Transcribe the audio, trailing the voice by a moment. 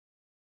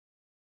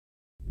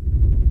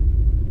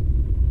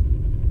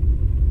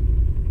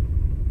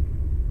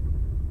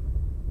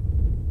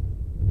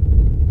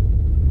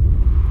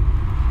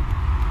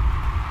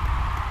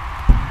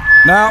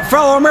Now,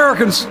 fellow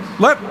Americans,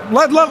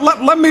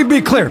 let me be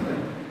clear.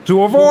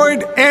 To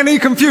avoid any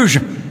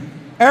confusion,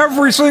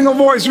 every single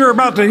voice you're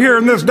about to hear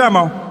in this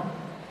demo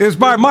is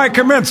by Mike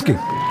Kaminski.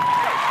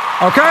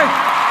 Okay?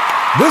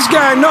 This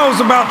guy knows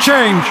about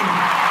change.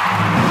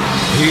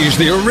 He's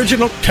the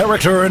original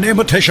character and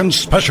imitation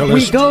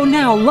specialist. We go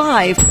now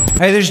live.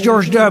 Hey, this is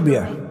George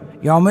W.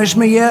 Y'all miss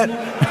me yet?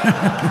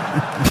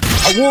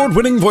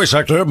 Award-winning voice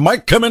actor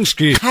Mike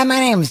Kaminski. Hi, my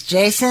name's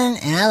Jason,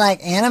 and I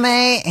like anime,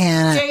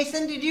 and...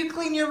 Jason, did you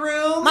clean your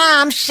room?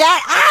 Mom, shut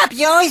up!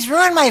 You always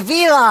ruin my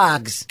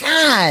vlogs.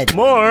 God.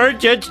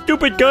 Marge, that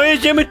stupid guy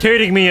is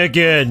imitating me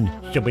again.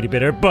 Somebody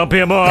better bump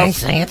him off. They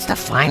say it's the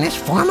finest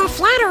form of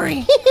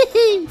flattery.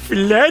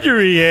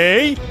 Flattery,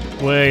 eh?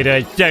 Wait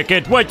a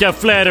second, what's a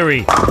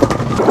flattery?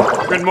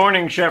 Good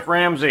morning, Chef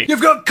Ramsay.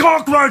 You've got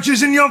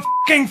cockroaches in your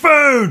f***ing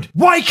food!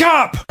 Wake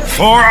up!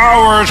 4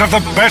 hours of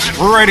the best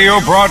radio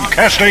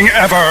broadcasting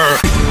ever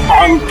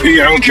on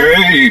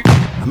PLJ.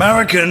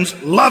 Americans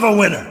love a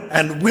winner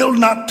and will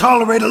not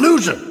tolerate a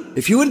loser.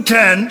 If you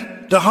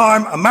intend to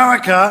harm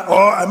America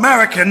or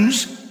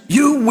Americans,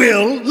 you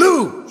will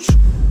lose.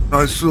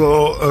 I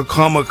saw a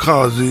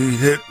kamikaze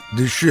hit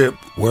the ship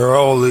where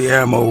all the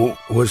ammo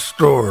was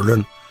stored,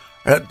 and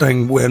that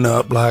thing went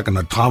up like an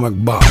atomic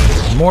bomb.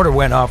 The mortar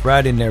went off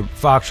right in their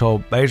foxhole,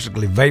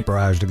 basically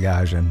vaporized the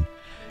guys, and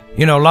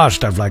you know, a lot of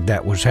stuff like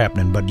that was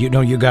happening, but you know,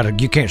 you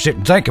can't sit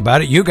and think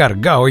about it. You gotta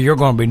go or you're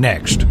gonna be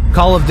next.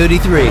 Call of Duty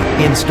 3,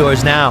 in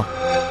stores now.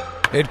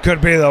 It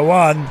could be the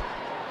one.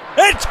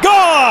 It's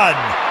gone!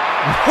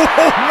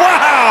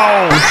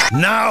 Wow!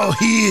 Now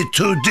here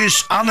to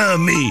dishonor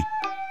me,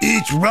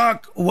 it's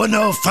Rock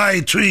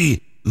 105.3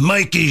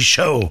 Mikey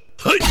Show.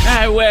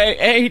 I weigh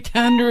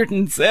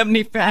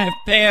 875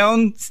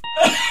 pounds.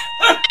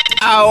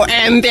 Oh,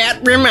 and that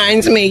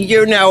reminds me,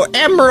 you know,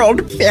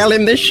 Emerald fell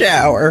in the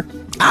shower.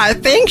 I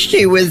think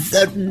she was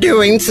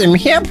doing some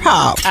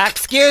hip-hop.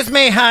 Excuse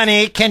me,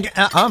 honey, can you...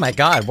 oh, my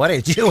God, what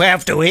did you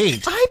have to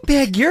eat? I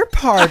beg your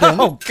pardon.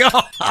 Oh,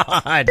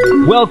 God.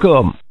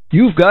 Welcome.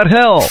 You've got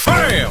hell.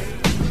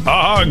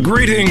 Bam!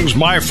 Greetings,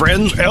 my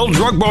friends. El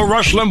Drugbo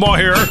Rush Limbaugh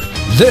here.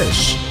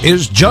 This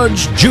is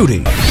Judge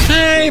Judy.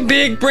 Hey,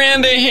 Big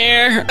Brenda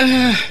here.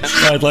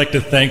 I'd like to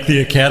thank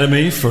the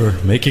Academy for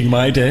making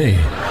my day.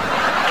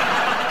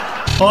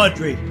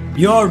 Audrey,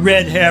 your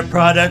red hair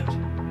product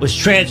was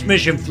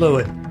transmission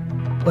fluid.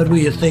 What were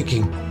you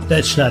thinking?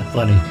 That's not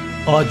funny.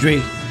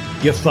 Audrey,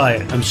 you're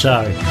fired. I'm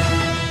sorry.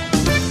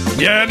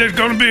 Yeah, there's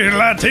gonna be a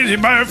lot tasty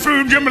by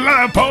food,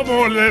 jambalaya, po'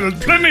 boy, little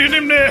plenty of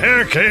them there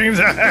hurricanes.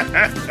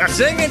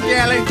 Sing it,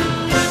 Jelly.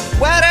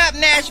 What up,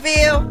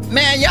 Nashville?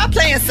 Man, y'all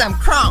playing some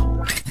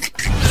crunk.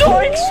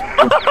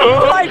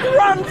 Like,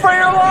 run for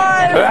your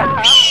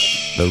life!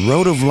 The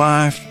road of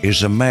life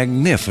is a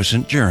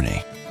magnificent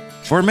journey.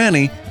 For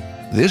many,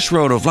 this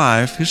road of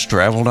life is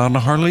traveled on a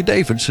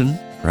Harley-Davidson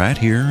right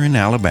here in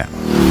Alabama.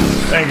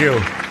 Thank you.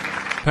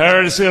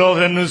 Paris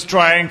Hilton is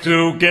trying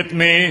to get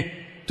me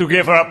to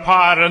give her a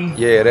pardon.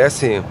 Yeah, that's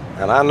him.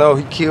 And I know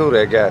he killed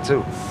that guy,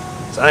 too.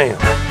 Damn.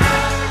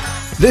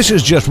 This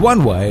is just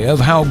one way of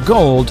how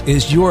gold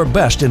is your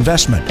best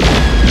investment.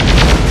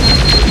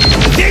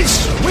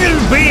 This will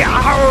be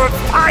our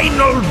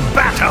final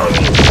battle!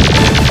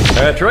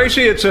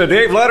 Tracy, it's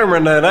Dave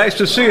Letterman. Nice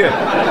to see you.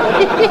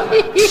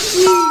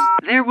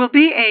 There will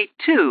be a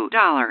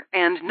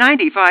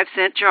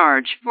 $2.95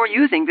 charge for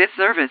using this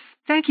service.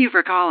 Thank you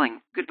for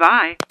calling.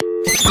 Goodbye.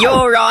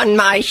 You're on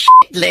my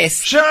shit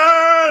list.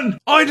 Sharon!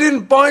 I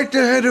didn't bite the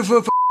head of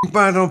a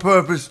bat on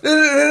purpose. Did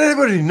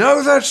anybody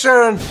know that,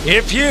 Sharon?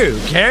 If you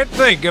can't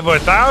think of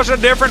 1,000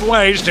 different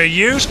ways to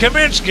use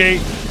Kaminski,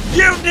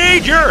 you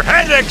need your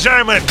head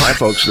examined. Hi,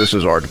 folks. This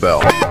is Art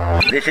Bell.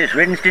 This is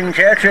Winston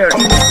Churchill.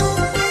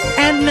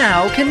 And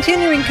now,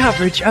 continuing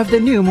coverage of the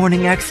new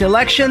Morning X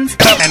elections.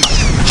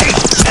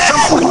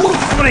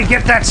 Somebody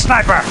get that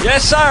sniper!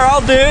 Yes, sir.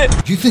 I'll do it.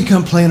 Do you think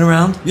I'm playing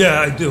around?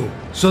 Yeah, I do.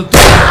 So...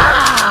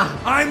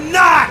 I'm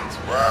not!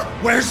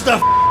 Where's the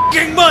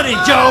f***ing money,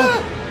 Joe?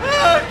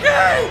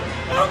 Okay!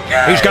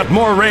 He's got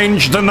more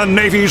range than the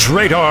Navy's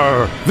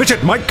radar. Visit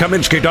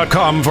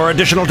MikeKaminsky.com for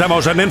additional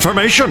demos and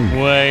information.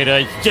 Wait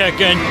a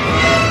second.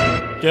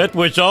 That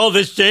was all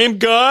the same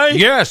guy?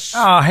 Yes.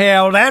 Oh,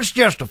 hell, that's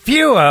just a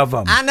few of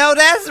them. I know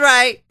that's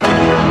right.